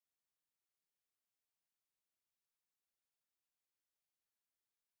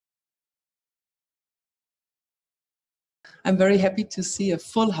I'm very happy to see a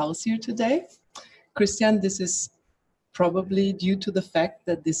full house here today. Christian, this is probably due to the fact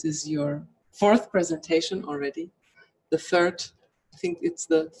that this is your fourth presentation already. The third, I think it's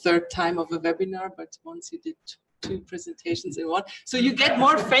the third time of a webinar, but once you did two presentations in one. So you get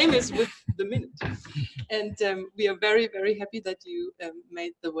more famous with the minute. And we are very, very happy that you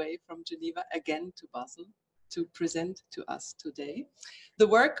made the way from Geneva again to Basel to present to us today the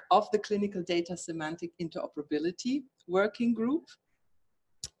work of the Clinical Data Semantic Interoperability Working Group,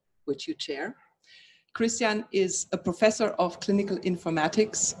 which you chair. Christian is a professor of clinical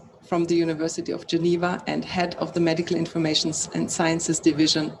informatics from the University of Geneva and head of the Medical Information and Sciences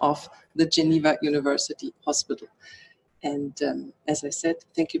Division of the Geneva University Hospital. And as I said,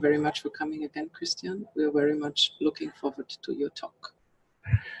 thank you very much for coming again, Christian. We're very much looking forward to your talk.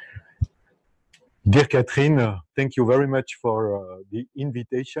 Dear Catherine, thank you very much for the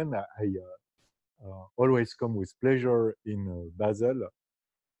invitation. I always come with pleasure in Basel.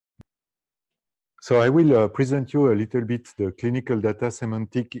 So I will present you a little bit the Clinical Data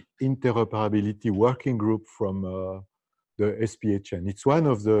Semantic Interoperability Working Group from the SPHN. It's one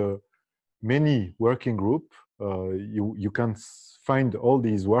of the many working groups. You can find all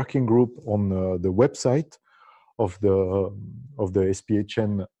these working groups on the website of the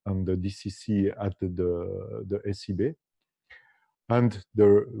SPHN and the DCC at the SIB. And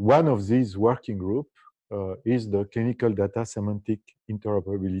one of these working group is the Clinical Data Semantic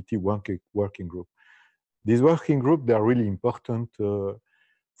Interoperability Working Group. These working groups, they are really important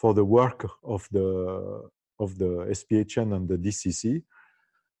for the work of the SPHN and the DCC.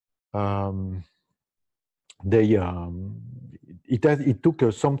 It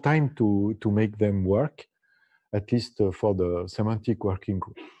took some time to make them work, at least for the semantic working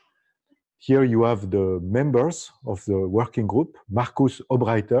group. Here you have the members of the working group. Markus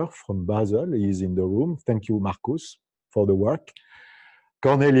Obreiter from Basel, he is in the room. Thank you, Markus, for the work.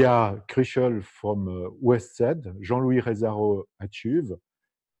 Cornelia Krischel from OSZ, Jean-Louis Rezaro at CHUV.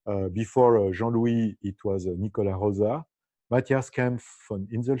 Before Jean-Louis, it was Nicolas Rosa. Matthias Kempf from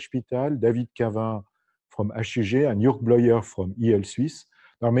Inselspital, David Cavin from HUG, and Jörg Bleuer from eHealth Suisse.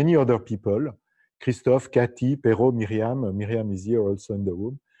 There are many other people. Christophe, Cathy, Perrault, Miriam. Miriam is here also in the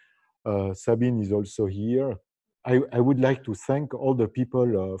room. Sabine is also here. I would like to thank all the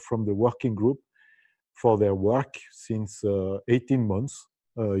people from the working group for their work since 18 months.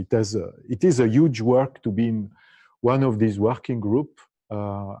 It is a huge work to be in one of these working groups,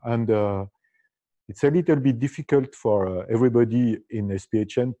 and it's a little bit difficult for everybody in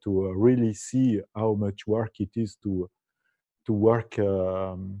SPHN to really see how much work it is to work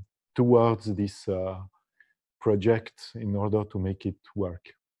towards this project in order to make it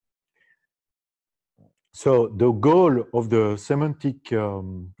work. So the goal of the Semantic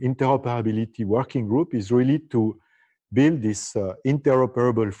Interoperability Working Group is really to build this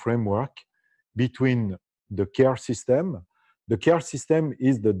interoperable framework between the care system. The care system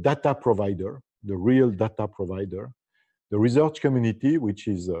is the data provider, the real data provider, the research community, which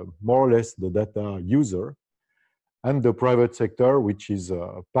is more or less the data user, and the private sector, which is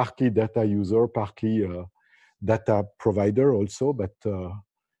partly data user, partly data provider also, but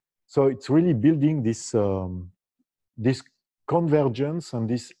so it's really building this, this convergence and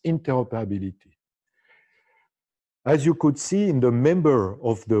this interoperability. As you could see in the member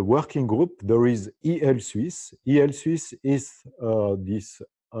of the working group, there is eHealth Suisse. eHealth Suisse is this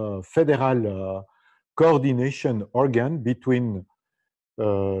federal coordination organ between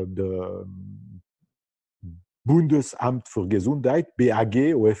the Bundesamt für Gesundheit,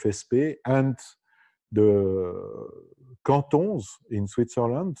 BAG, OFSP, and the cantons in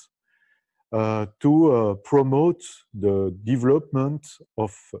Switzerland to promote the development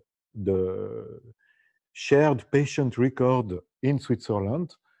of the shared patient record in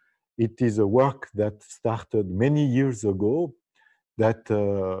Switzerland. It is a work that started many years ago that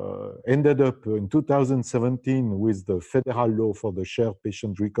ended up in 2017 with the federal law for the shared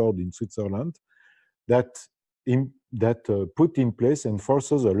patient record in Switzerland that put in place and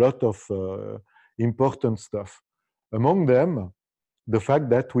forces a lot of important stuff. Among them, the fact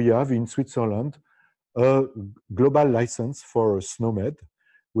that we have in Switzerland a global license for SNOMED.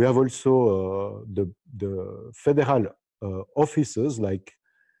 We have also the federal offices like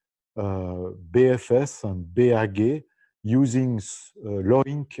BFS and BAG using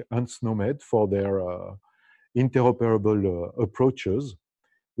LOINC and SNOMED for their interoperable approaches,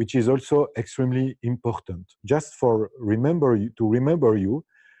 which is also extremely important. Just for remember you,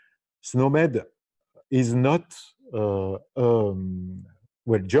 SNOMED is not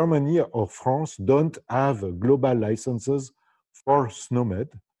well, Germany or France don't have global licenses for SNOMED.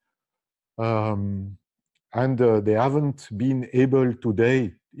 and they haven't been able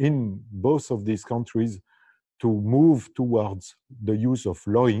today in both of these countries to move towards the use of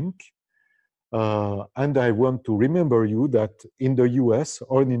LOINC. And I want to remember you that in the US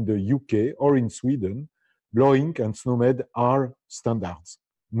or in the UK or in Sweden, LOINC and SNOMED are standards,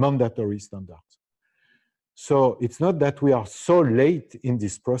 mandatory standards. So it's not that we are so late in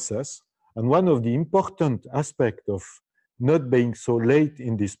this process. And one of the important aspects of not being so late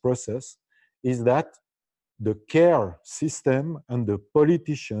in this process is that the care system and the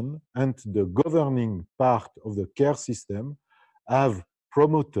politician and the governing part of the care system have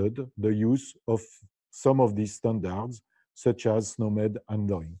promoted the use of some of these standards, such as SNOMED and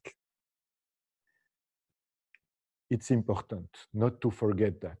LOINC. It's important not to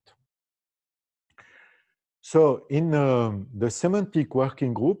forget that. So in the Semantic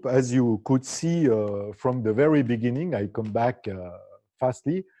Working Group, as you could see from the very beginning, I come back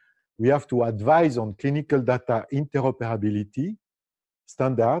fastly, we have to advise on clinical data interoperability,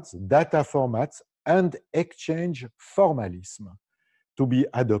 standards, data formats, and exchange formalism to be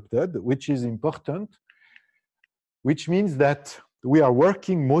adopted, which is important, which means that we are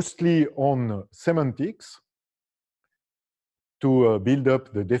working mostly on semantics to build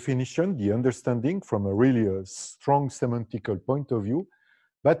up the definition, the understanding from a really strong semantical point of view.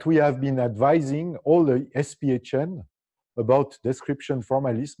 But we have been advising all the SPHN about description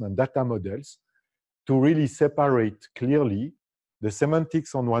formalism and data models to really separate clearly the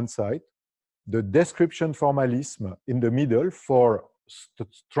semantics on one side, the description formalism in the middle for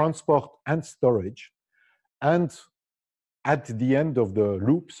transport and storage, and at the end of the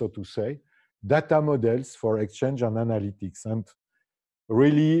loop, so to say, data models for exchange and analytics, and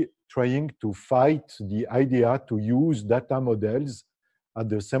really trying to fight the idea to use data models at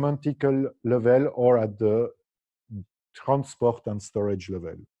the semantical level or at the transport and storage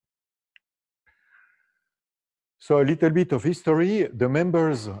level. So a little bit of history. The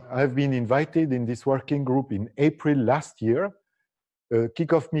members have been invited in this working group in April last year.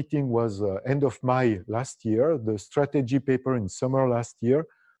 Kickoff meeting was end of May last year. The strategy paper in summer last year.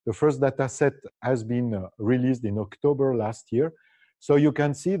 The first data set has been released in October last year. So you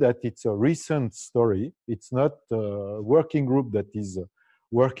can see that it's a recent story. It's not a working group that is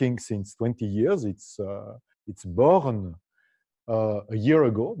working since 20 years. It's born a year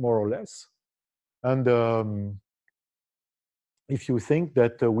ago, more or less. And if you think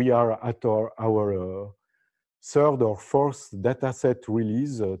that we are at our third or fourth data set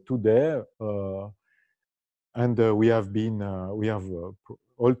release today, and we have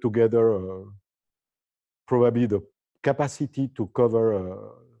altogether probably the capacity to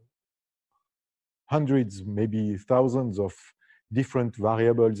cover hundreds, maybe thousands of different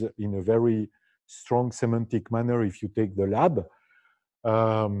variables in a very strong semantic manner. If you take the lab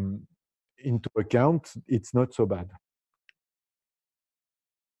into account, it's not so bad.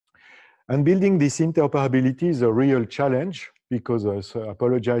 And building this interoperability is a real challenge because I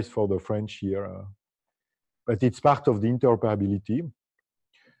apologize for the French here, but it's part of the interoperability.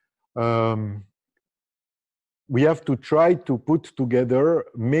 We have to try to put together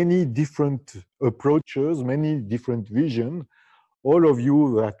many different approaches, many different visions. All of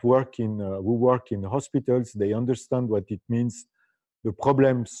you that work who work in hospitals, they understand what it means, the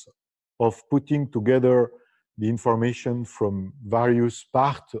problems of putting together the information from various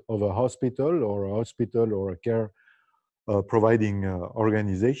parts of a hospital or a care providing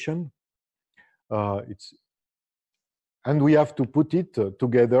organization. And we have to put it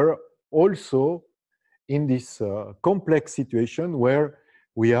together also in this complex situation where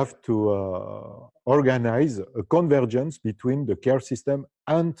we have to organize a convergence between the care system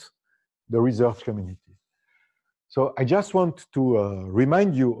and the research community. So I just want to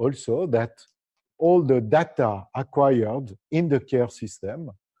remind you also that all the data acquired in the care system,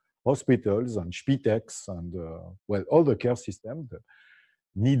 hospitals and Spitex and well, all the care system, the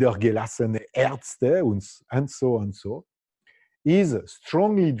niedergelassene Ärzte and so, is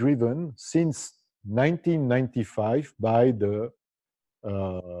strongly driven since 1995 by the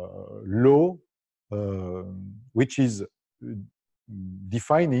law which is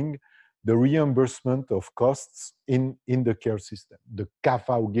defining the reimbursement of costs in the care system, the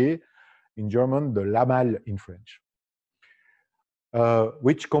KVG in German, the LAMAL in French,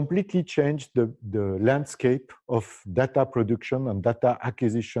 which completely changed the landscape of data production and data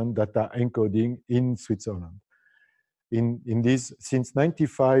acquisition, data encoding in Switzerland. In this, since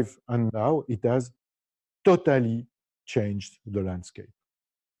 95 and now, it has totally changed the landscape.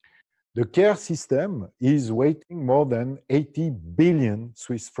 The care system is waiting more than 80 billion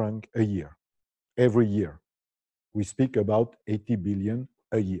Swiss francs a year, every year. We speak about 80 billion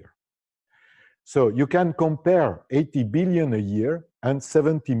a year. So you can compare 80 billion a year and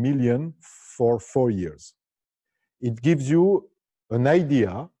 70 million for 4 years. It gives you an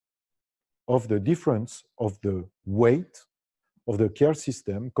idea of the difference of the weight of the care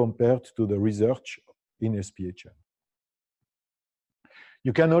system compared to the research in SPHN.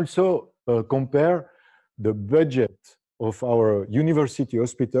 You can also compare the budget of our university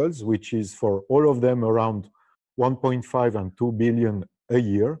hospitals, which is for all of them around 1.5 and 2 billion a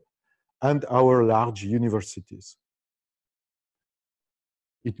year, and our large universities.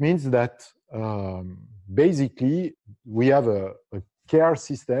 It means that basically we have a care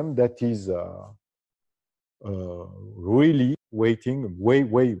system that is really weighting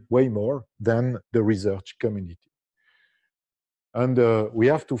way more than the research community. And we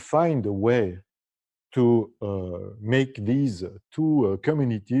have to find a way to make these two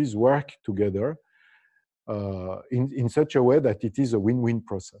communities work together in such a way that it is a win-win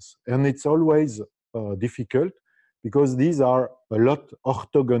process. And it's always difficult because these are a lot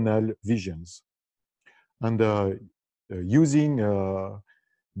orthogonal visions. And using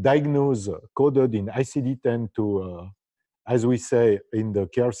diagnose coded in ICD-10 to, as we say in the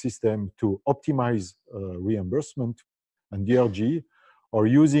care system, to optimize reimbursement and DRG, or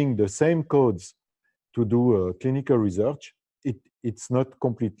using the same codes to do clinical research, it's not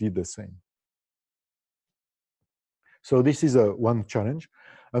completely the same. So this is one challenge.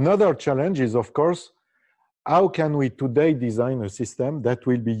 Another challenge is, of course, how can we today design a system that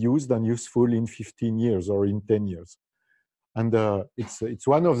will be used and useful in 15 years or in 10 years? And it's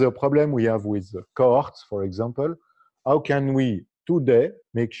one of the problems we have with cohorts, for example. How can we today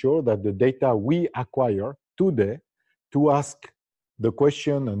make sure that the data we acquire today to ask the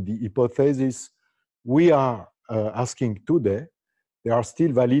question and the hypothesis we are asking today, they are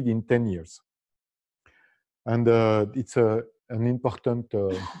still valid in 10 years? And it's an important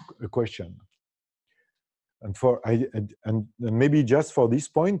question. And maybe just for this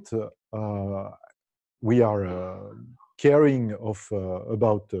point, we are caring of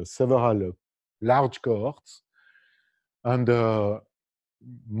about several large cohorts, and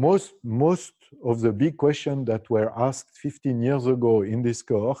most of the big questions that were asked 15 years ago in this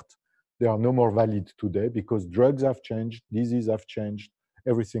cohort, they are no more valid today because drugs have changed, diseases have changed,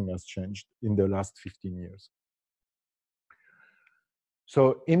 everything has changed in the last 15 years.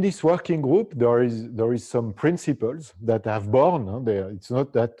 So in this working group, there is some principles that have born. It's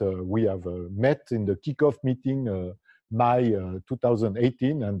not that we have met in the kickoff meeting May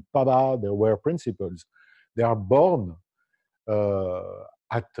 2018 and tada, there were principles. They are born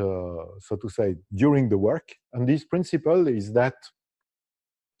at, so to say, during the work. And this principle is that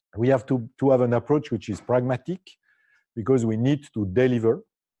we have to have an approach which is pragmatic because we need to deliver.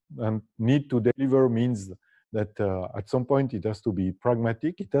 And need to deliver means that at some point it has to be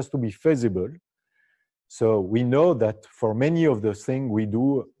pragmatic, it has to be feasible. So we know that for many of the things we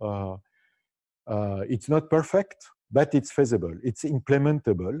do, it's not perfect, but it's feasible, it's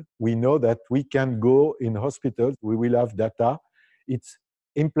implementable. We know that we can go in hospitals, we will have data, it's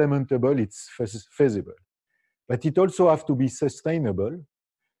implementable, it's feasible. But it also has to be sustainable.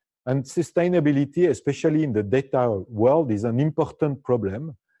 And sustainability, especially in the data world, is an important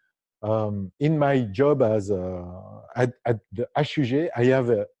problem. In my job as at the HUG, I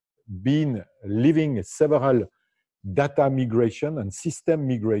have been living several data migration and system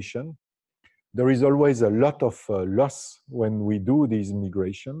migration. There is always a lot of loss when we do this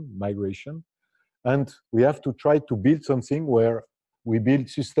migration, and we have to try to build something where we build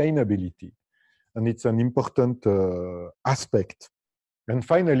sustainability, and it's an important aspect. And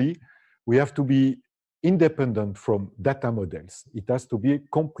finally, we have to be independent from data models. It has to be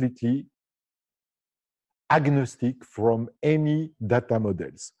completely agnostic from any data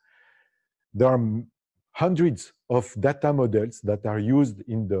models. There are hundreds of data models that are used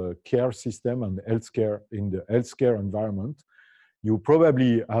in the care system and healthcare, in the healthcare environment. You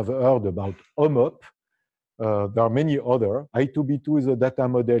probably have heard about OMOP. There are many other. I2B2 is a data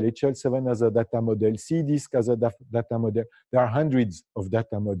model, HL7 as a data model, CDISC as a data model. There are hundreds of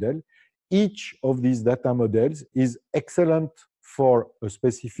data models. Each of these data models is excellent for a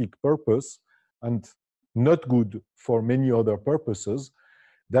specific purpose and not good for many other purposes.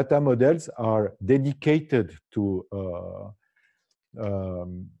 Data models are dedicated to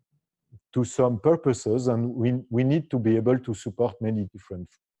some purposes, and we need to be able to support many different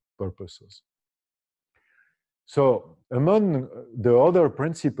purposes. So among the other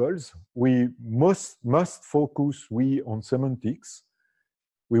principles, we must focus on semantics.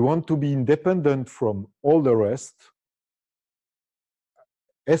 We want to be independent from all the rest,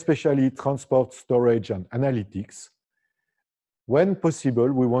 especially transport, storage, and analytics. When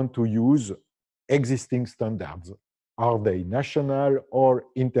possible, we want to use existing standards. Are they national or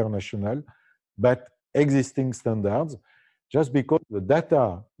international? But existing standards, just because the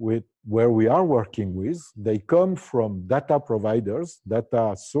data where we are working with, they come from data providers,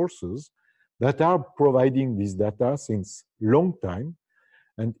 data sources that are providing this data since long time.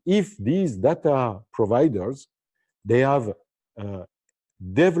 And if these data providers, they have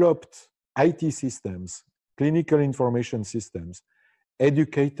developed IT systems, clinical information systems,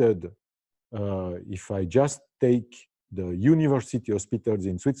 educated, if I just take the university hospitals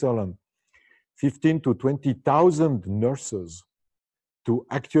in Switzerland, 15 to 20,000 nurses to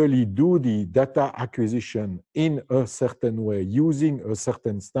actually do the data acquisition in a certain way, using a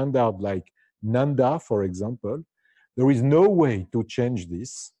certain standard like NANDA, for example, there is no way to change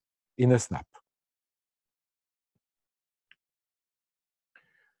this in a snap.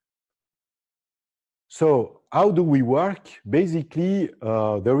 So how do we work? Basically,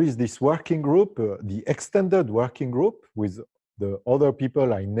 there is this working group, the extended working group with the other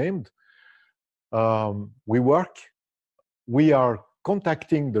people I named. We are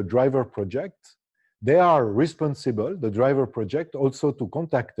contacting the driver project. They are responsible, the driver project, also to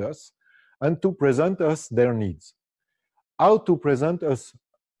contact us and to present us their needs. How to present us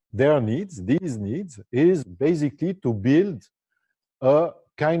their needs, these needs, is basically to build a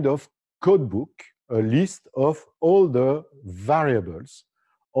kind of code book, a list of all the variables,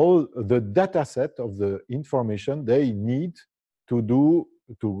 all the data set of the information they need to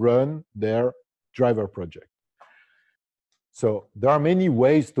run their driver project. So there are many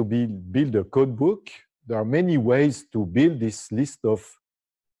ways to build a code book. There are many ways to build this list of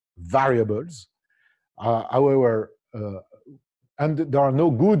variables. However, and there are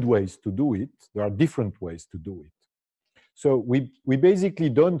no good ways to do it. There are different ways to do it. So we basically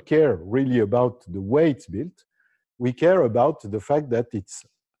don't care really about the way it's built. We care about the fact that it's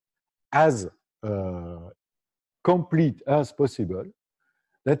as complete as possible,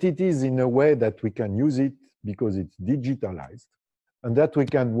 that it is in a way that we can use it because it's digitalized, and that we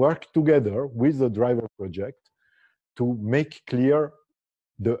can work together with the driver project to make clear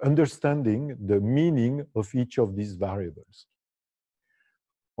the understanding, the meaning of each of these variables.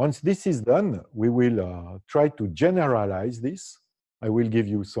 Once this is done, we will try to generalize this. I will give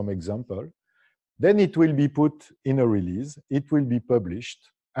you some example. Then it will be put in a release, it will be published,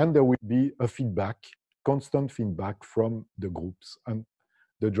 and there will be a feedback, constant feedback from the groups and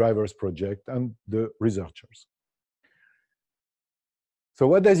the drivers project and the researchers. So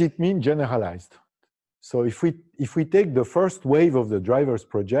what does it mean generalized? So if we take the first wave of the drivers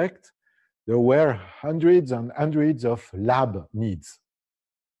project, there were hundreds and hundreds of lab needs.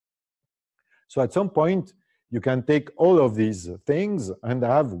 So at some point, you can take all of these things and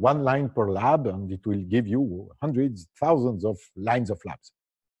have one line per lab, and it will give you hundreds, thousands of lines of labs.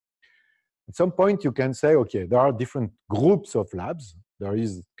 At some point, you can say, okay, there are different groups of labs. There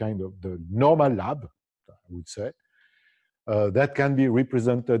is kind of the normal lab, I would say, that can be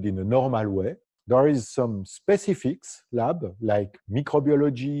represented in a normal way. There is some specifics lab, like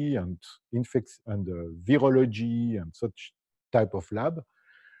microbiology and virology and such type of lab.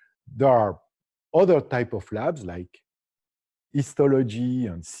 There are other type of labs like histology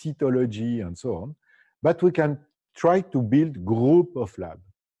and cytology and so on, but we can try to build group of lab.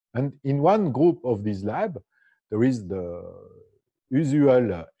 And in one group of this lab, there is the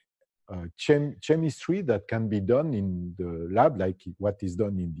usual chemistry that can be done in the lab, like what is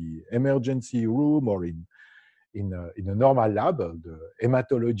done in the emergency room or in a normal lab, the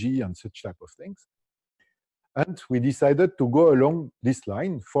hematology and such type of things. And we decided to go along this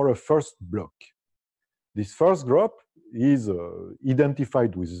line for a first block. This first group is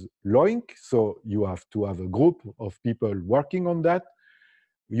identified with LOINC, so you have to have a group of people working on that.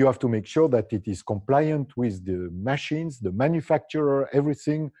 You have to make sure that it is compliant with the machines, the manufacturer,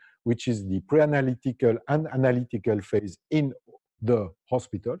 everything, which is the pre-analytical and analytical phase in the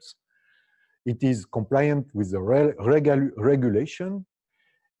hospitals. It is compliant with the regulation.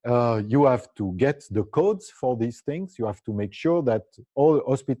 You have to get the codes for these things. You have to make sure that all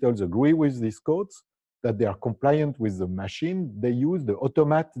hospitals agree with these codes, that they are compliant with the machine they use, the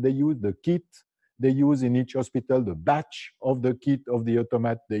automat they use, the kit they use in each hospital, the batch of the kit of the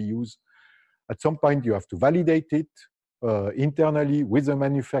automat they use. At some point, you have to validate it internally with the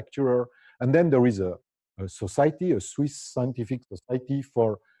manufacturer. And then there is a society, a Swiss scientific society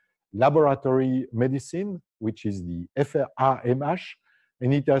for laboratory medicine, which is the FACMI,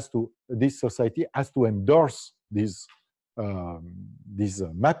 and this society has to endorse this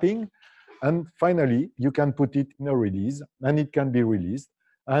mapping. And finally, you can put it in a release, and it can be released.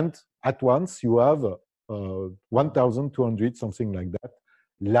 And at once, you have 1,200, something like that,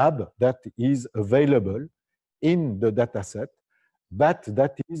 lab that is available in the dataset, but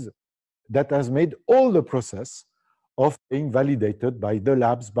that has made all the process of being validated by the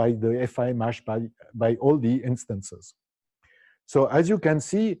labs, by the FACMI, by all the instances. So as you can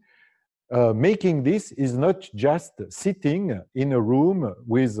see, making this is not just sitting in a room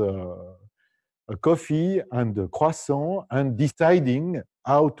with a coffee and a croissant and deciding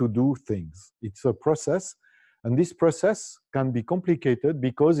how to do things. It's a process, and this process can be complicated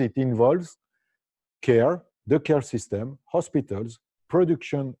because it involves care, the care system, hospitals,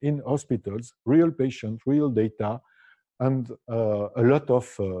 production in hospitals, real patients, real data, and a lot of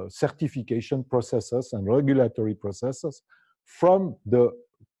certification processes and regulatory processes from the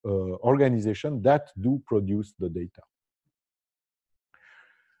organization that do produce the data.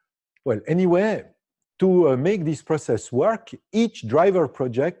 Well, anyway, to make this process work, each driver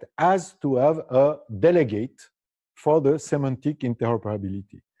project has to have a delegate for the semantic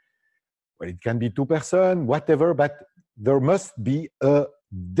interoperability. Well, it can be 2 persons, whatever, but there must be a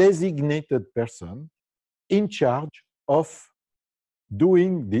designated person in charge of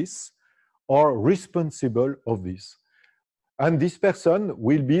doing this or responsible of this. And this person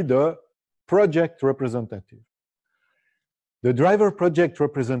will be the project representative. The driver project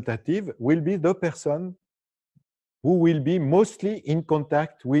representative will be the person who will be mostly in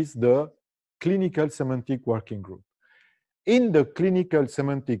contact with the clinical semantic working group. In the clinical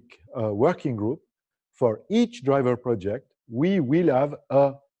semantic working group, for each driver project, we will have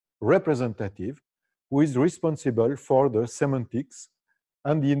a representative who is responsible for the semantics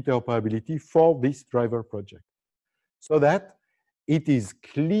and the interoperability for this driver project, so that it is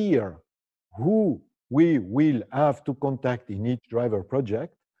clear who we will have to contact in each driver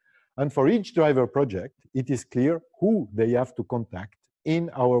project. And for each driver project, it is clear who they have to contact in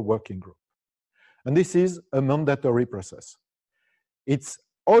our working group. And this is a mandatory process. It's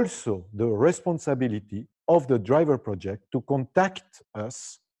also the responsibility of the driver project to contact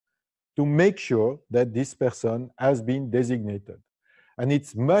us to make sure that this person has been designated. And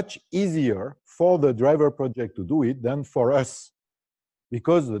it's much easier for the driver project to do it than for us,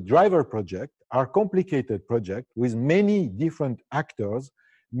 because the driver project are complicated projects with many different actors,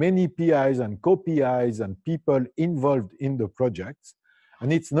 many PIs and co-PIs and people involved in the projects.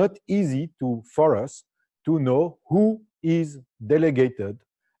 And it's not easy for us to know who is delegated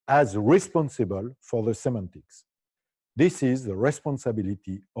as responsible for the semantics. This is the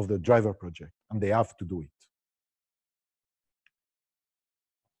responsibility of the driver project, and they have to do it.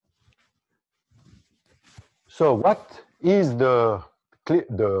 So what is the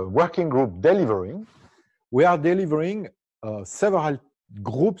working group delivering? We are delivering several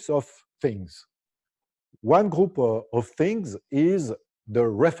groups of things. One group of things is the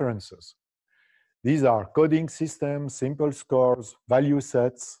references. These are coding systems, simple scores, value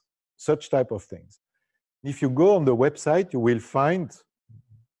sets, such type of things. If you go on the website, you will find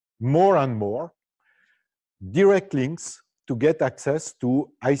more and more direct links to get access to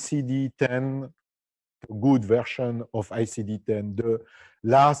ICD-10, good version of ICD-10, the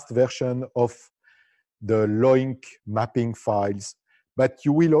last version of the LOINC mapping files. But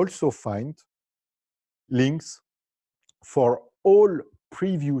you will also find links for all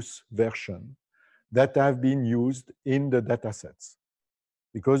previous versions that have been used in the datasets,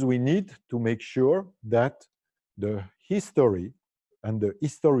 because we need to make sure that the history and the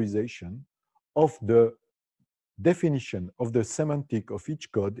historization of the definition of the semantic of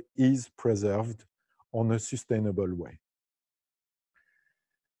each code is preserved on a sustainable way.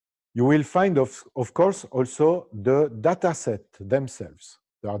 You will find, of course, also the dataset themselves.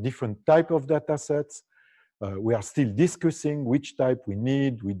 There are different types of datasets. We are still discussing which type we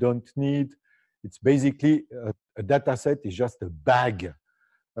need, we don't need. It's basically a dataset is just a bag,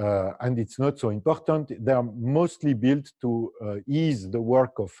 and it's not so important. They are mostly built to ease the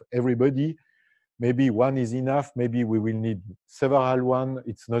work of everybody. Maybe one is enough, maybe we will need several ones.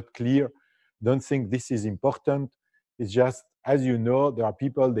 It's not clear. Don't think this is important. It's just, as you know, there are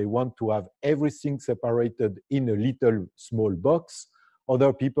people, they want to have everything separated in a little small box.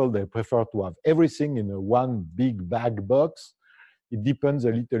 Other people, they prefer to have everything in a one big bag box. It depends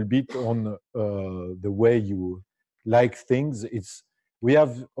a little bit on the way you like things. We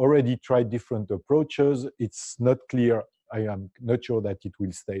have already tried different approaches. It's not clear. I am not sure that it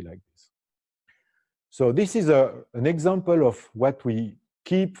will stay like this. So this is an example of what we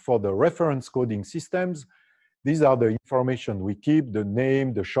keep for the reference coding systems. These are the information we keep: the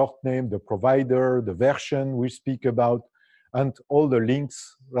name, the short name, the provider, the version we speak about, and all the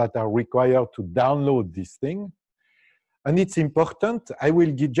links that are required to download this thing. And it's important. I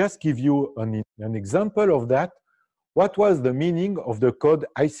will just give you an example of that. what was the meaning of the code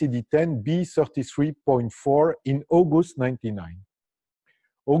ICD-10 B33.4 in August 99?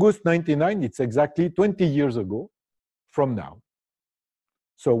 August 99, it's exactly 20 years ago from now.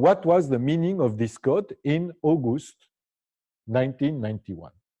 So what was the meaning of this code in August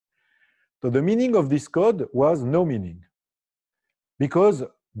 1991? So the meaning of this code was no meaning, because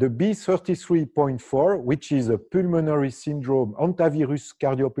the B33.4, which is a pulmonary syndrome, antivirus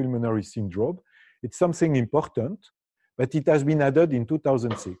cardiopulmonary syndrome, it's something important, but it has been added in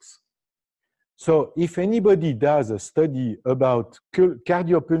 2006. So if anybody does a study about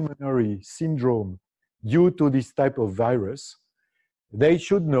cardiopulmonary syndrome due to this type of virus, they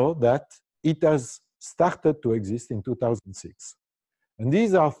should know that it has started to exist in 2006. And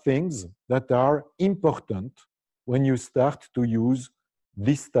these are things that are important when you start to use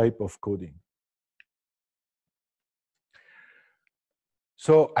this type of coding.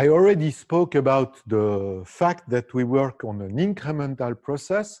 So I already spoke about the fact that we work on an incremental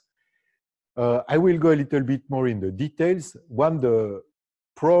process. I will go a little bit more in the details. One, the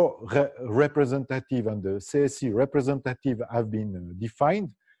pro representative and the CSI representative have been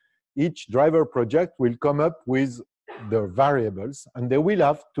defined. Each driver project will come up with the variables, and they will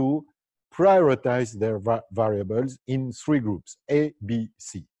have to prioritize their variables in 3 groups, A, B,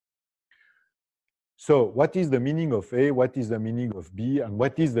 C. So what is the meaning of A, what is the meaning of B, and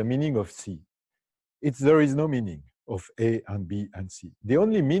what is the meaning of C? There is no meaning of A and B and C. The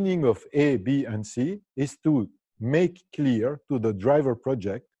only meaning of A, B, and C is to make clear to the driver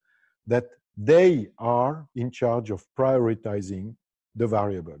project that they are in charge of prioritizing the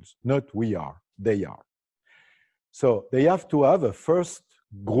variables, not we are, they are. So they have to have a first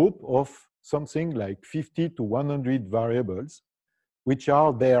group of something like 50 to 100 variables, which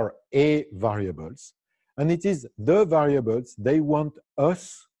are their A variables. And it is the variables they want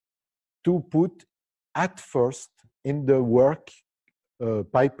us to put at first in the work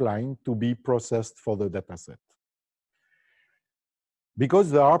pipeline to be processed for the dataset.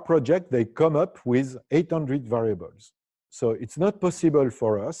 Because there are projects, they come up with 800 variables. So it's not possible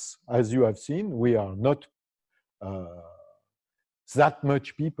for us, as you have seen, we are not that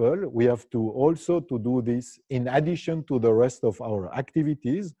much people. We have to also to do this in addition to the rest of our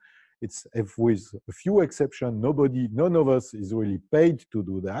activities. It's with a few exceptions, none of us is really paid to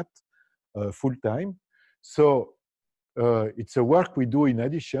do that full time. So it's a work we do in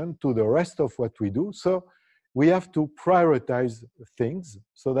addition to the rest of what we do. So we have to prioritize things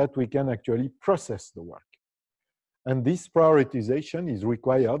so that we can actually process the work. And this prioritization is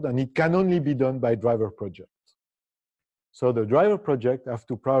required, and it can only be done by driver projects. So the driver project have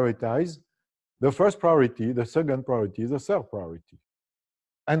to prioritize the first priority, the second priority, the third priority.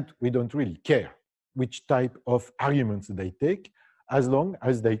 And we don't really care which type of arguments they take, as long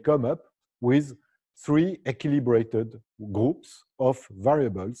as they come up with 3 equilibrated groups of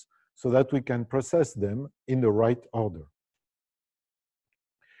variables so that we can process them in the right order.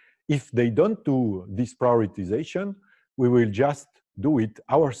 If they don't do this prioritization, we will just do it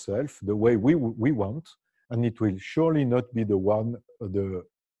ourselves the way we want, and it will surely not be the one the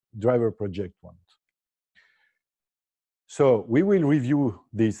driver project wants. So we will review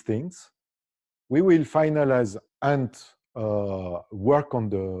these things. We will finalize and work on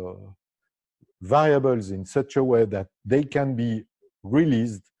the variables in such a way that they can be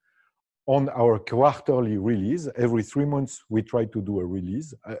released on our quarterly release. Every 3 months, we try to do a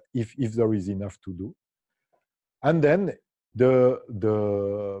release, if there is enough to do. And then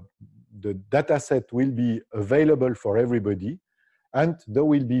the data set will be available for everybody, and there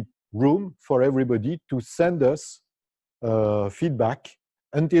will be room for everybody to send us feedback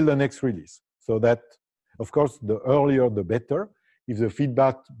until the next release. So that, of course, the earlier the better. If the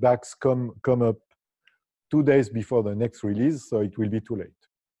feedbacks come up 2 days before the next release, so it will be too late.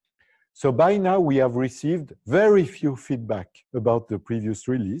 So by now, we have received very few feedback about the previous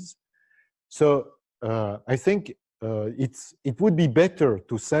release. So I think it would be better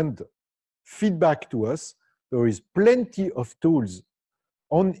to send feedback to us. There is plenty of tools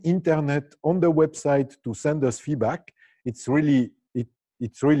on internet, on the website to send us feedback. It's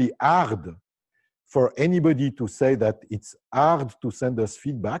really hard for anybody to say that it's hard to send us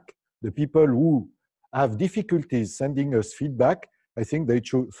feedback. The people who have difficulties sending us feedback, I think they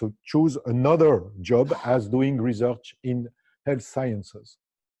choose another job as doing research in health sciences.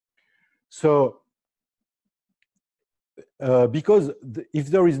 So, because if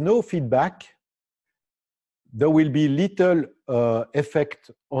there is no feedback, there will be little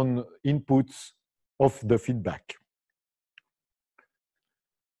effect on inputs of the feedback.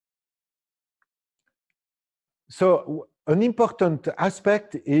 So an important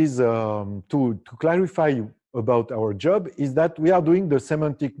aspect is to clarify about our job is that we are doing the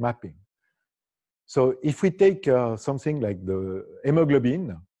semantic mapping. So if we take something like the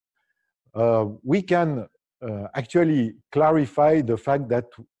hemoglobin, we can actually clarify the fact that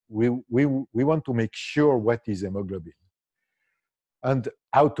we want to make sure what is hemoglobin and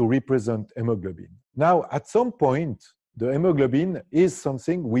how to represent hemoglobin. Now, at some point, the hemoglobin is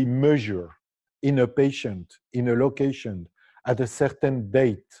something we measure in a patient, in a location, at a certain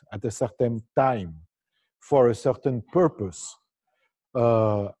date, at a certain time, for a certain purpose,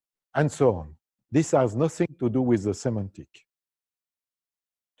 and so on. This has nothing to do with the semantic.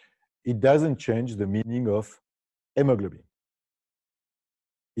 It doesn't change the meaning of hemoglobin.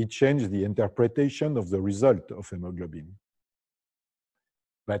 It changed the interpretation of the result of hemoglobin,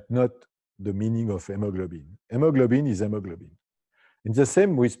 but not the meaning of hemoglobin. Hemoglobin is hemoglobin. It's the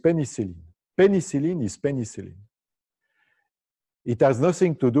same with penicillin. Penicillin is penicillin. It has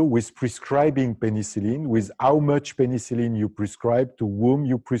nothing to do with prescribing penicillin, with how much penicillin you prescribe, to whom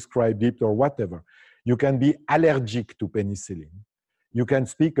you prescribed it, or whatever. You can be allergic to penicillin. You can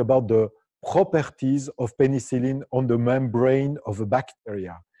speak about the properties of penicillin on the membrane of a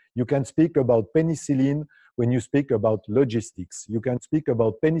bacteria. You can speak about penicillin when you speak about logistics. You can speak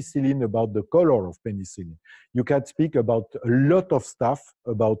about penicillin, about the color of penicillin. You can speak about a lot of stuff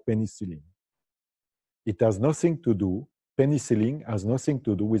about penicillin. It has nothing to do, penicillin has nothing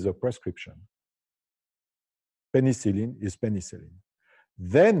to do with a prescription. Penicillin is penicillin.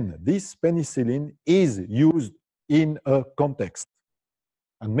 Then this penicillin is used in a context.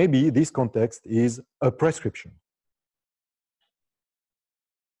 And maybe this context is a prescription.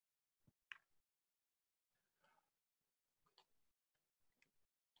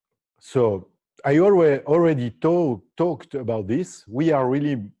 So I already talked about this. We are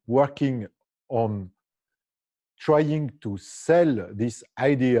really working on trying to sell this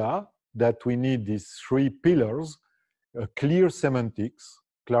idea that we need these three pillars, clear semantics,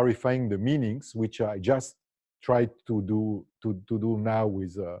 clarifying the meanings, which I just tried to do now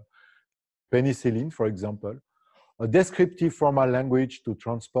with penicillin, for example, a descriptive formal language to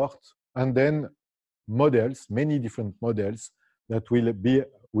transport, and then models, many different models that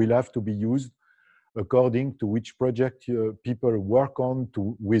will have to be used according to which project people work on,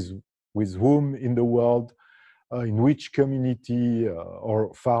 with whom in the world, in which community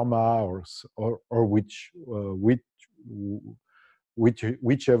or pharma or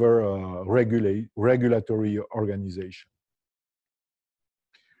whichever regulatory organization.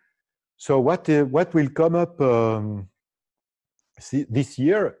 So what will come up this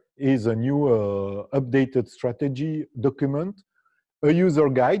year is a new updated strategy document, a user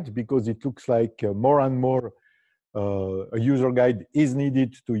guide, because it looks like more and more a user guide is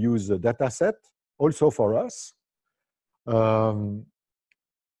needed to use a data set, also for us.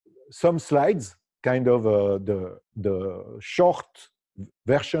 Some slides, kind of the short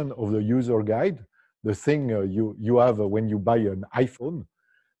version of the user guide, the thing you have when you buy an iPhone,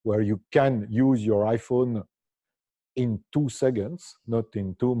 where you can use your iPhone in 2 seconds, not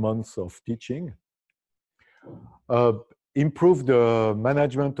in 2 months of teaching. Improve the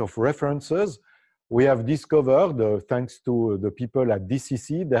management of references. We have discovered, thanks to the people at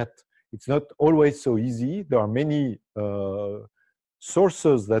DCC, that it's not always so easy. There are many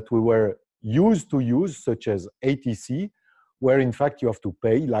sources that we were used to use, such as ATC, where in fact you have to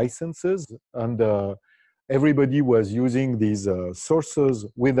pay licenses, and everybody was using these sources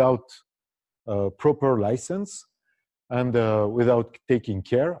without proper license and without taking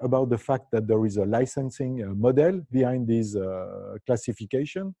care about the fact that there is a licensing model behind this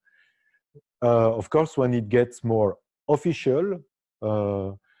classification. Of course, when it gets more official,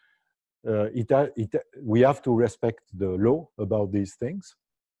 we have to respect the law about these things.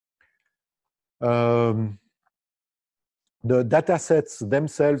 The data sets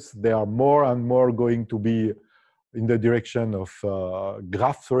themselves, they are more and more going to be in the direction of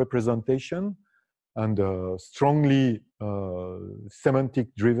graph representation and strongly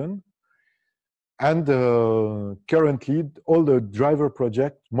semantic driven. And currently, all the driver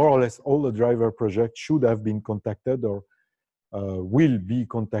projects, more or less all the driver projects, should have been contacted or will be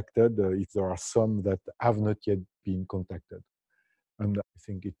contacted if there are some that have not yet been contacted. And I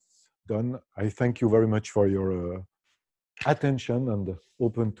think it's done. I thank you very much for your attention and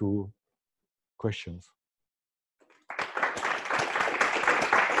open to questions.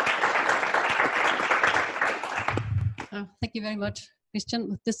 Thank you very much, Christian.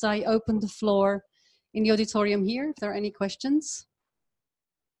 With this, I open the floor in the auditorium here, if there are any questions.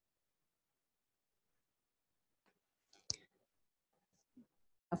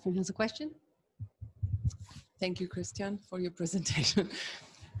 Catherine has a question. Thank you, Christian, for your presentation.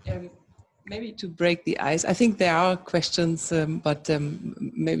 maybe to break the ice, I think there are questions, but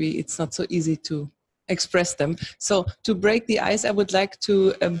maybe it's not so easy to express them. So to break the ice, I would like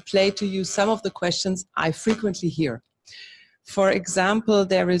to play to you some of the questions I frequently hear. For example,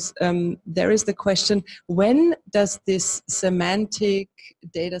 there is the question, when does this semantic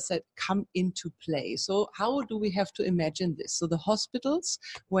data set come into play? So how do we have to imagine this? So the hospitals,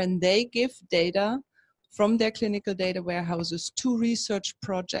 when they give data from their clinical data warehouses to research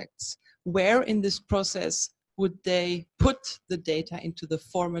projects, where in this process would they put the data into the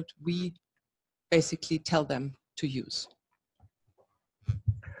format we basically tell them to use?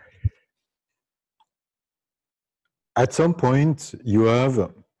 At some point, you have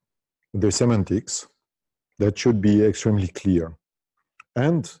the semantics that should be extremely clear.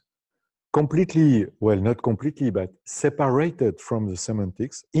 And completely, well, not completely, but separated from the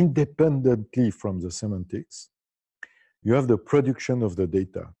semantics, independently from the semantics, you have the production of the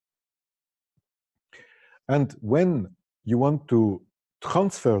data. And when you want to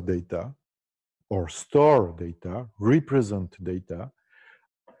transfer data or store data, represent data,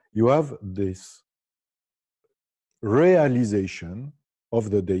 you have this realization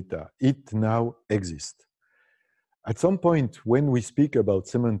of the data. It now exists. At some point, when we speak about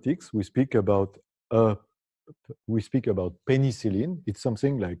semantics, we speak about penicillin. It's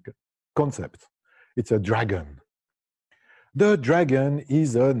something like concept. It's a dragon. The dragon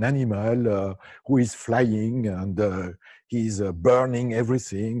is an animal who is flying and he's burning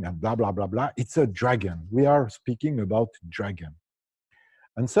everything and blah, blah, blah, blah. It's a dragon. We are speaking about dragon.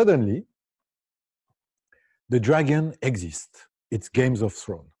 And suddenly, the dragon exists. It's Games of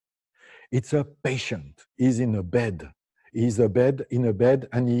Thrones. It's a patient. He's in a bed. He's in a bed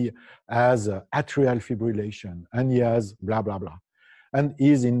and he has atrial fibrillation and he has blah, blah, blah. And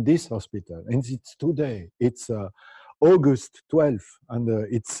he's in this hospital. And it's today. It's August 12th and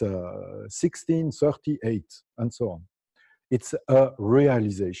it's 1638 and so on. It's a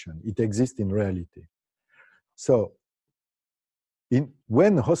realization. It exists in reality. So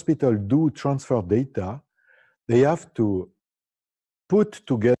when hospitals do transfer data, they have to put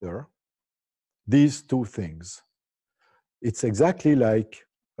together these two things. It's exactly like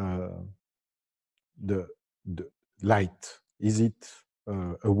the light. Is it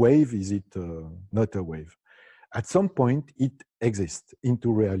a wave? Is it not a wave? At some point, it exists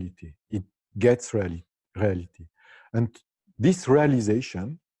into reality. It gets reality. And this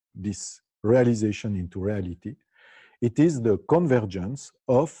realization into reality, it is the convergence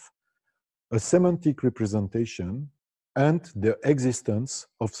of a semantic representation and the existence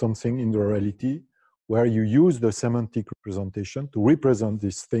of something in the reality where you use the semantic representation to represent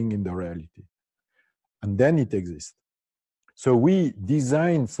this thing in the reality. And then it exists. So we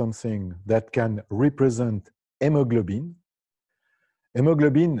design something that can represent hemoglobin.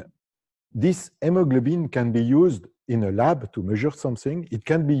 This hemoglobin can be used in a lab to measure something. It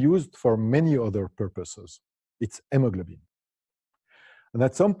can be used for many other purposes. It's hemoglobin. And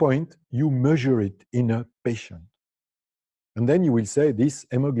at some point, you measure it in a patient. And then you will say this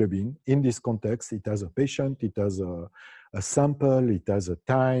hemoglobin, in this context, it has a patient, it has a sample, it has a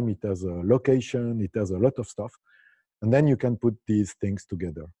time, it has a location, it has a lot of stuff. And then you can put these things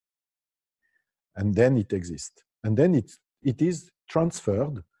together. And then it exists. And then it is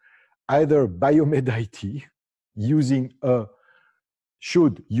transferred either Biomed IT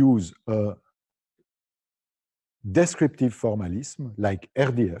should use a descriptive formalism like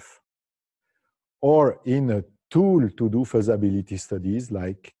RDF, or in a tool to do feasibility studies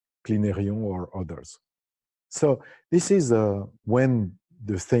like Clinerion or others. So this is when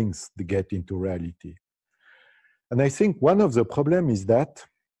the things get into reality. And I think one of the problems is that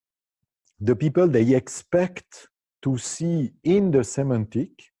the people, they expect to see in the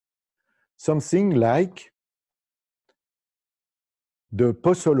semantic something like the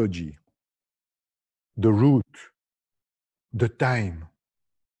posology, the route, the time,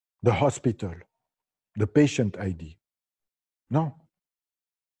 the hospital, the patient ID. No.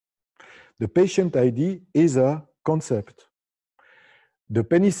 The patient ID is a concept. The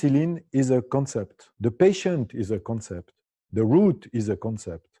penicillin is a concept. The patient is a concept. The route is a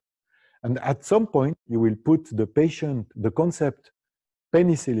concept. And at some point, you will put the patient, the concept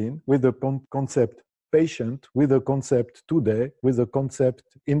penicillin with the concept patient, with the concept today, with the concept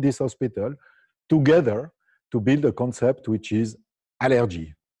in this hospital, together to build a concept which is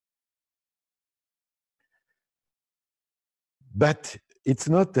allergy. But it's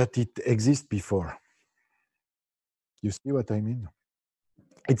not that it exists before. You see what I mean?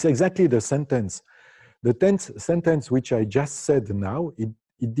 It's exactly the sentence. The sentence which I just said now,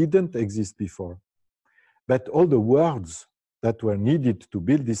 it didn't exist before. But all the words that were needed to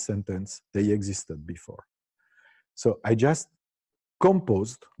build this sentence, they existed before. So I just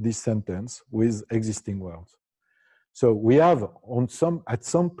composed this sentence with existing words. So we have at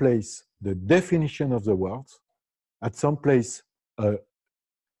some place the definition of the words, at some place a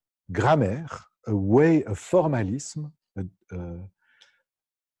grammar, a way, a formalism, a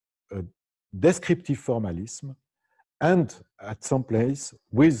descriptive formalism, and at some place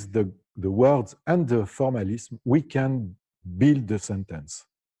with the words and the formalism, we can build the sentence.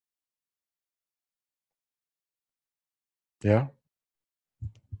 Yeah?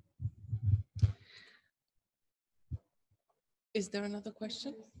 Is there another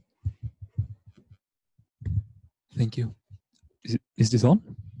question? Thank you. Is this on?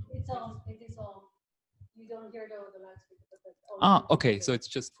 It's on. It is on. You don't hear the loudspeaker. Ah, okay. So it's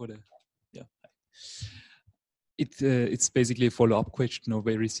just for the, yeah. It's basically a follow-up question, or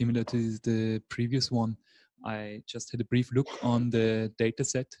very similar to the previous one. I just had a brief look on the data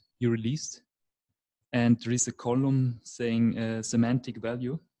set you released, and there is a column saying semantic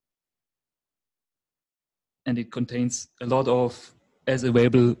value, and it contains a lot of as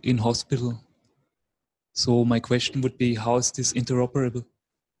available in hospital. So my question would be, how is this interoperable?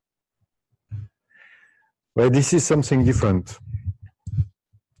 Well, this is something different.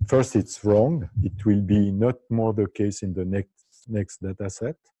 First, it's wrong. It will be not more the case in the next data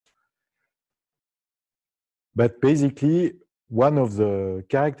set. But basically, one of the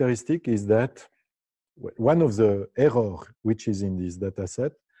characteristics is that one of the errors which is in this data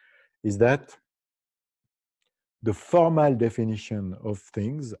set is that the formal definition of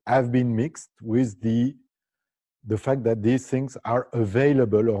things have been mixed with the fact that these things are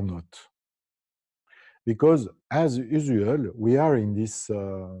available or not. Because as usual, we are in this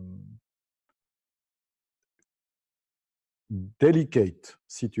delicate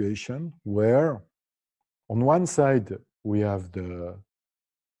situation where on one side we have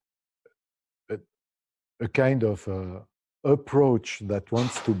a kind of approach that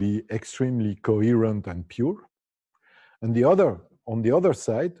wants to be extremely coherent and pure. And on the other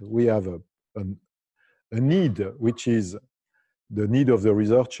side, we have a need, which is the need of the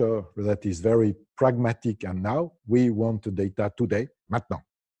researcher that is very pragmatic, and now we want the data today, maintenant.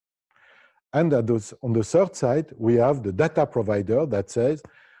 And on the third side, we have the data provider that says,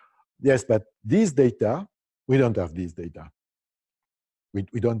 yes, but these data, we don't have these data.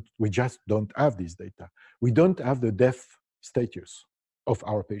 We just don't have this data. We don't have the death status of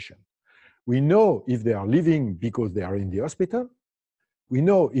our patient. We know if they are living because they are in the hospital. We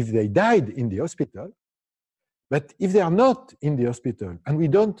know if they died in the hospital. But if they are not in the hospital and we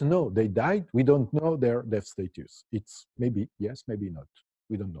don't know they died, we don't know their death status. It's maybe yes, maybe not.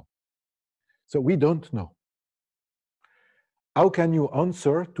 We don't know. So we don't know. How can you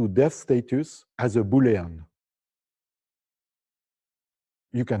answer to death status as a Boolean?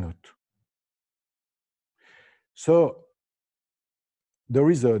 You cannot. So there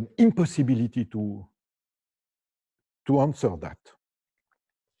is an impossibility to answer that.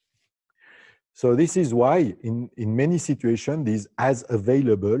 So this is why in many situations, this as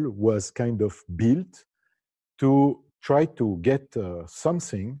available was kind of built to try to get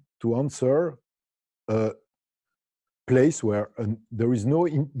something to answer a place where there is no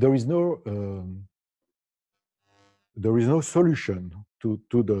solution to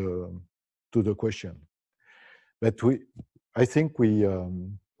the question. But I think we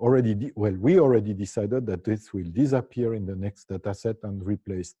already decided that this will disappear in the next data set and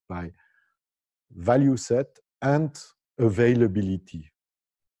replaced by value set and availability,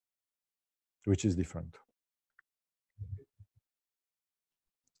 which is different.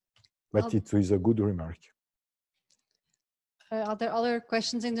 But it is a good remark. Are there other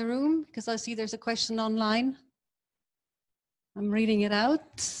questions in the room? Because I see there's a question online. I'm reading it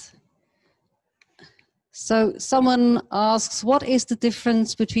out. So someone asks, what is the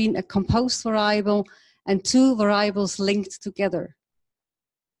difference between a composed variable and two variables linked together?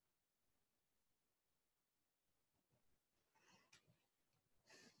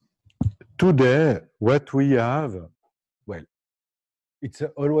 Today, what we have, well, it's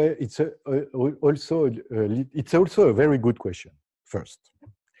also a very good question, first.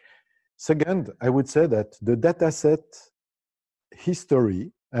 Second, I would say that the dataset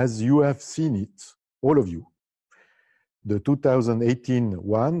history, as you have seen it, all of you, the 2018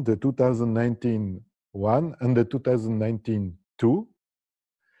 one, the 2019 one, and the 2019 two,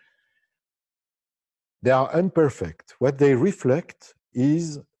 they are imperfect. What they reflect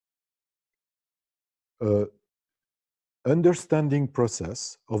is an understanding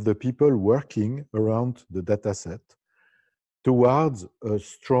process of the people working around the dataset towards a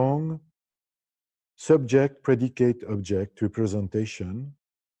strong subject, predicate, object representation,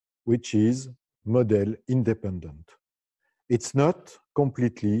 which is model independent. It's not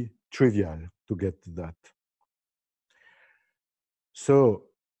completely trivial to get that. So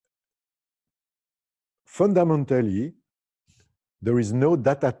fundamentally, there is no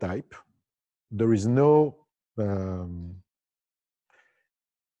data type, there is no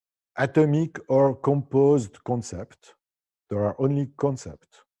atomic or composed concept. There are only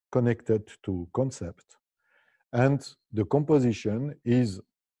concepts connected to concept. And the composition is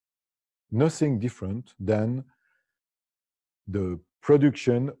nothing different than the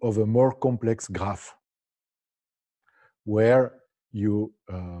production of a more complex graph, where you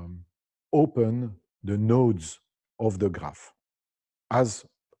open the nodes of the graph as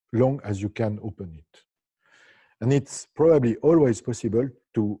long as you can open it. And it's probably always possible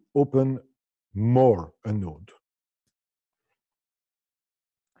to open more a node.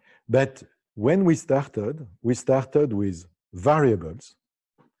 But when we started with variables,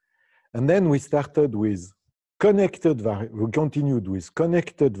 and then we started with we continued with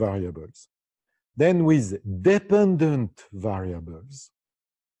connected variables, then with dependent variables,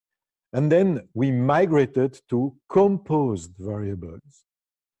 and then we migrated to composed variables,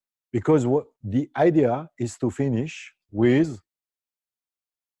 because the idea is to finish with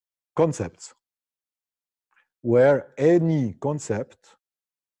concepts, where any concept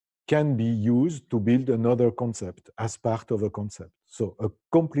can be used to build another concept as part of a concept. So a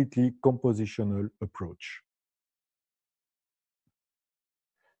completely compositional approach.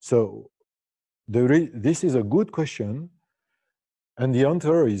 So this is a good question, and the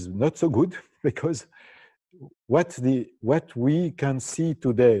answer is not so good, because what we can see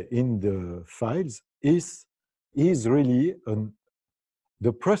today in the files is really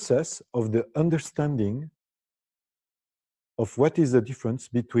the process of the understanding of what is the difference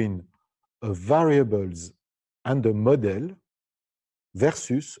between a variables and a model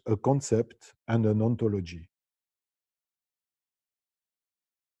versus a concept and an ontology.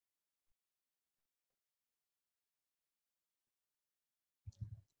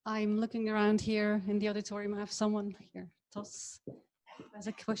 I'm looking around here in the auditorium. I have someone here. Tos has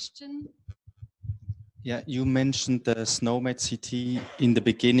a question. Yeah, you mentioned the SNOMED CT in the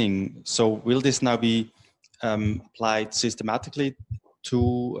beginning. So will this now be applied systematically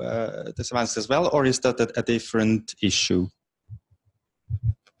to the semantics as well, or is that a different issue?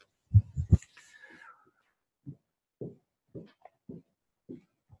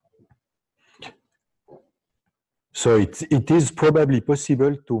 So it is probably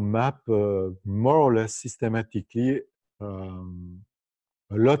possible to map more or less systematically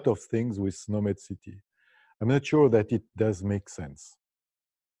a lot of things with SNOMED CT. I'm not sure that it does make sense.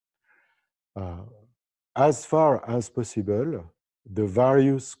 As far as possible, the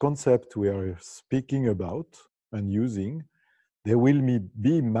various concepts we are speaking about and using, they will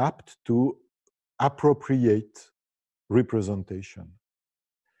be mapped to appropriate representation.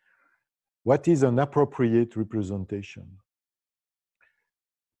 What is an appropriate representation?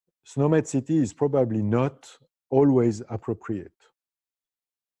 SNOMED CT is probably not always appropriate,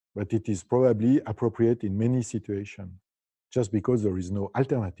 but it is probably appropriate in many situations, just because there is no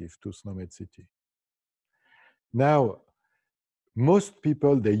alternative to SNOMED CT. Now, most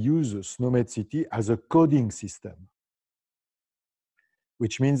people, they use SNOMED CT as a coding system,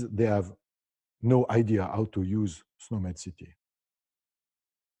 which means they have no idea how to use SNOMED CT.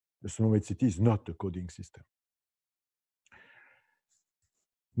 The SNOMED CT is not a coding system.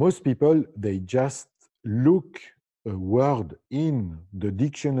 Most people, they just look a word in the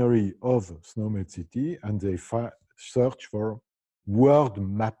dictionary of SNOMED CT and they search for word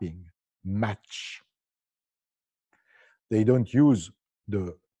mapping, match. They don't use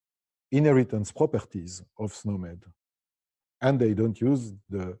the inheritance properties of SNOMED, and they don't use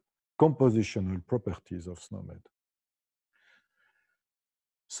the compositional properties of SNOMED.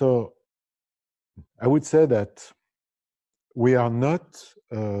 So I would say that we are not,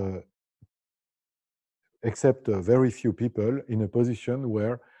 except very few people, in a position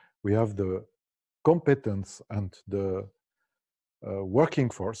where we have the competence and the working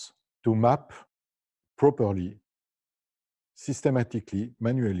force to map properly, systematically,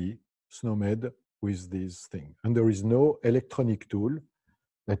 manually, SNOMED with these things. And there is no electronic tool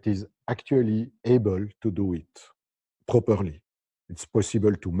that is actually able to do it properly. It's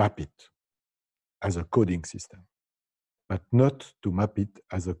possible to map it as a coding system, but not to map it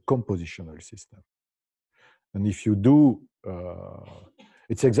as a compositional system. And if you do,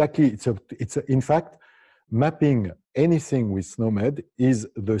 in fact, mapping anything with SNOMED is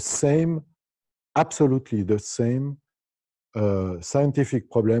the same, absolutely the same a scientific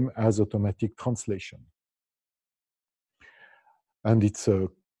problem as automatic translation. And it's a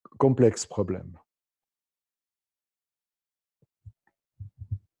complex problem.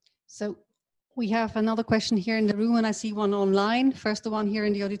 So we have another question here in the room, and I see one online. First, the one here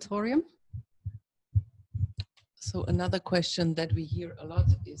in the auditorium. So another question that we hear a lot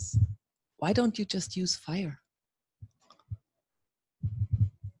is, why don't you just use fire?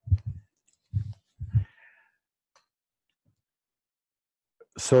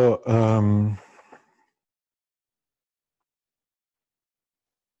 So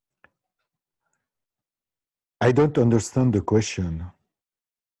I don't understand the question.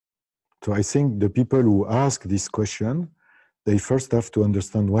 So I think the people who ask this question, they first have to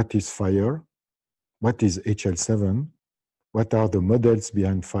understand what is fire, what is HL7, what are the models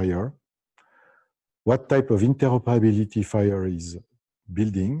behind fire, what type of interoperability fire is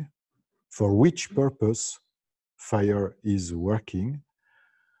building, for which purpose fire is working,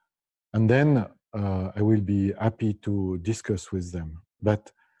 and then I will be happy to discuss with them.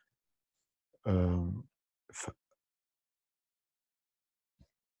 But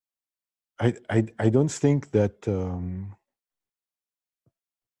I don't think that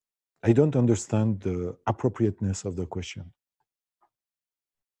I don't understand the appropriateness of the question.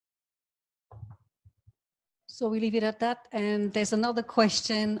 So we leave it at that. And there's another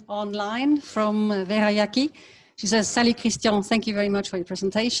question online from Vera Yaki. She says, Salut Christian, thank you very much for your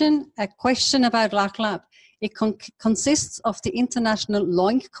presentation. A question about LACLab. It consists of the international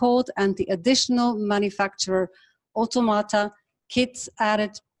LOINC code and the additional manufacturer automata kits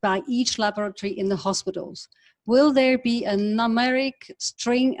added by each laboratory in the hospitals. Will there be a numeric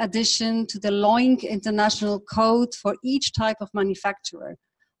string addition to the LOINC international code for each type of manufacturer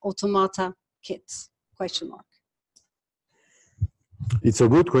automata kits? Question mark. It's a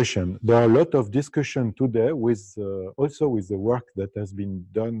good question. There are a lot of discussion today with also with the work that has been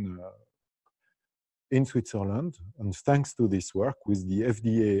done in Switzerland, and thanks to this work with the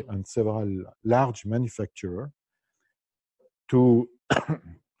FDA and several large manufacturers to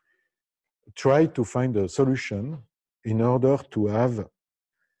try to find a solution in order to have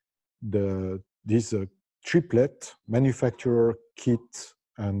this triplet manufacturer kit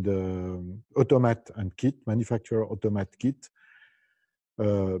and automat and kit, manufacturer automat kit,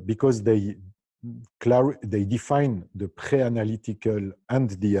 because they define the pre-analytical and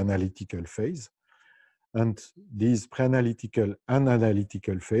the analytical phase. And this pre-analytical and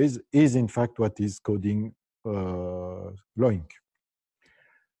analytical phase is in fact what is coding LOINC.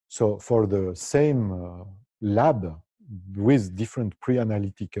 So for the same lab with different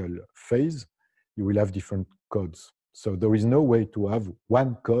pre-analytical phase, you will have different codes. So there is no way to have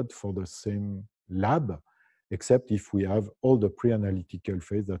one code for the same lab, except if we have all the pre-analytical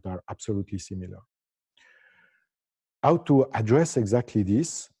phase that are absolutely similar. How to address exactly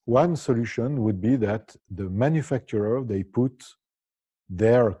this? One solution would be that the manufacturer, they put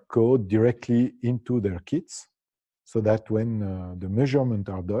their code directly into their kits, so that when the measurements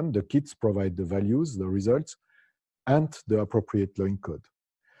are done, the kits provide the values, the results, and the appropriate LOINC code,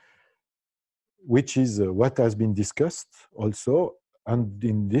 which is what has been discussed also. And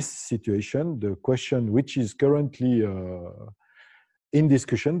in this situation, the question which is currently in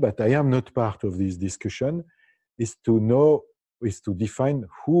discussion, but I am not part of this discussion, is to define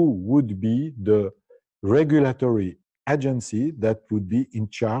who would be the regulatory agency that would be in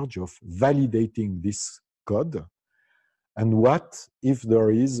charge of validating this code, and what if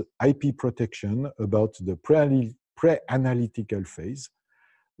there is IP protection about the pre-analytical phase,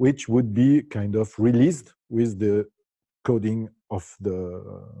 which would be kind of released with the coding of the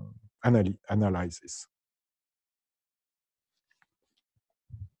analysis.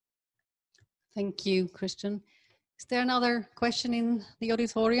 Thank you, Christian. Is there another question in the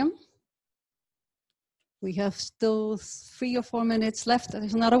auditorium? We have still 3 or 4 minutes left.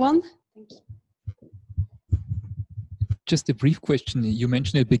 There's another one. Thank you. Just a brief question. You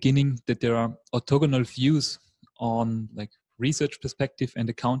mentioned at the beginning that there are orthogonal views on like research perspective and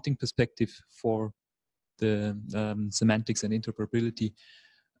accounting perspective for the semantics and interoperability.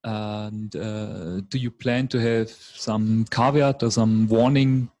 And do you plan to have some caveat or some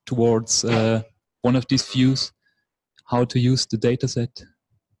warning towards one of these views, how to use the data set?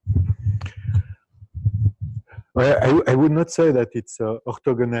 Well, I would not say that it's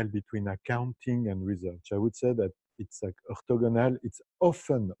orthogonal between accounting and research. I would say that it's like orthogonal, it's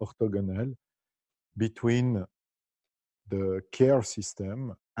often orthogonal between the care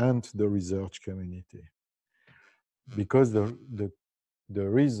system and the research community. Because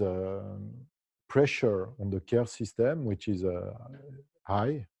there is a pressure on the care system, which is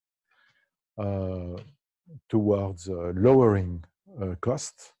high, towards lowering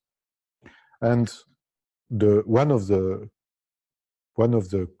costs. And one of the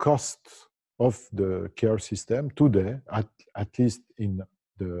costs of the care system today, at least in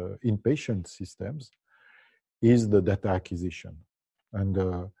the inpatient systems, is the data acquisition. And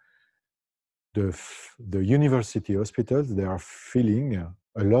the university hospitals, they are filling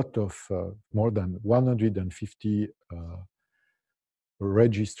a lot of more than 150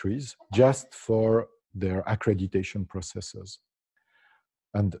 registries just for their accreditation processes.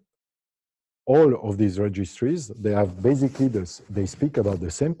 And all of these registries, they have basically this, they speak about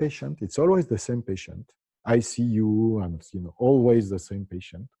the same patient. It's always the same patient, ICU, and always the same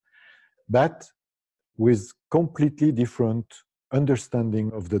patient, but with completely different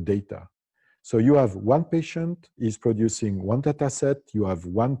understanding of the data. So you have one patient is producing one data set, you have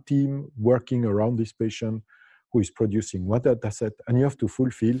one team working around this patient who is producing one data set, and you have to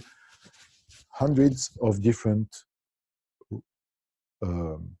fulfill hundreds of different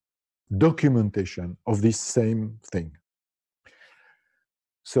documentation of this same thing.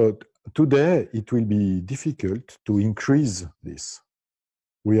 So today it will be difficult to increase this.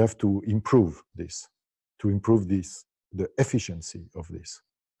 We have to improve this, the efficiency of this.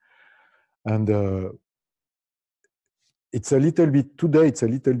 And it's a little bit, today it's a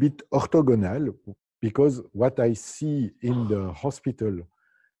little bit orthogonal, because what I see in the hospital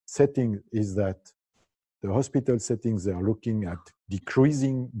setting is that the hospital settings, they are looking at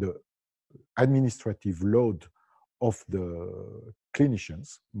decreasing the administrative load of the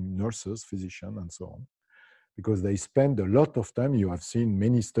clinicians, nurses, physicians, and so on, because they spend a lot of time. You have seen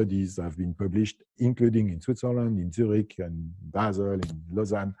many studies have been published, including in Switzerland, in Zurich, and Basel, in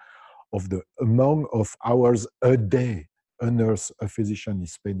Lausanne, of the amount of hours a day a nurse, a physician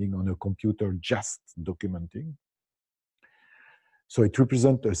is spending on a computer just documenting. So it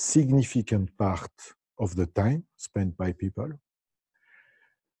represents a significant part of the time spent by people.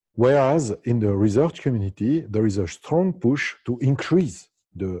 Whereas in the research community, there is a strong push to increase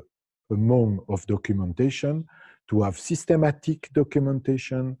the amount of documentation, to have systematic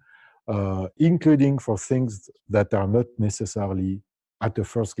documentation, including for things that are not necessarily at a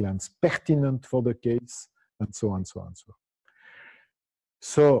first glance pertinent for the case, and so on, so on, so on.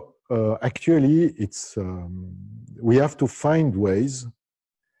 So actually, it's we have to find ways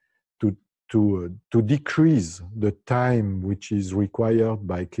to decrease the time which is required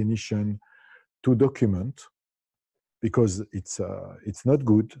by clinicians to document, because it's not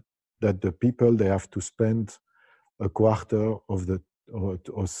good that the people, they have to spend a quarter of the or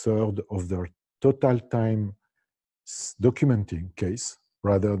a third of their total time documenting case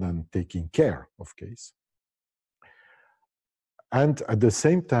rather than taking care of case. And at the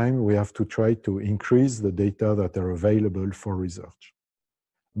same time, we have to try to increase the data that are available for research.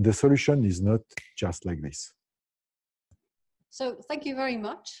 The solution is not just like this. So thank you very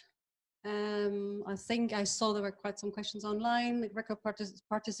much. I think I saw there were quite some questions online, record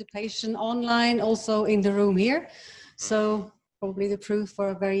participation online, also in the room here. So probably the proof for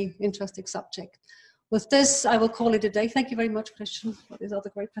a very interesting subject. With this, I will call it a day. Thank you very much, Christian, for this other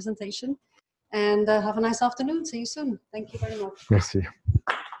great presentation. And have a nice afternoon. See you soon. Thank you very much. Merci.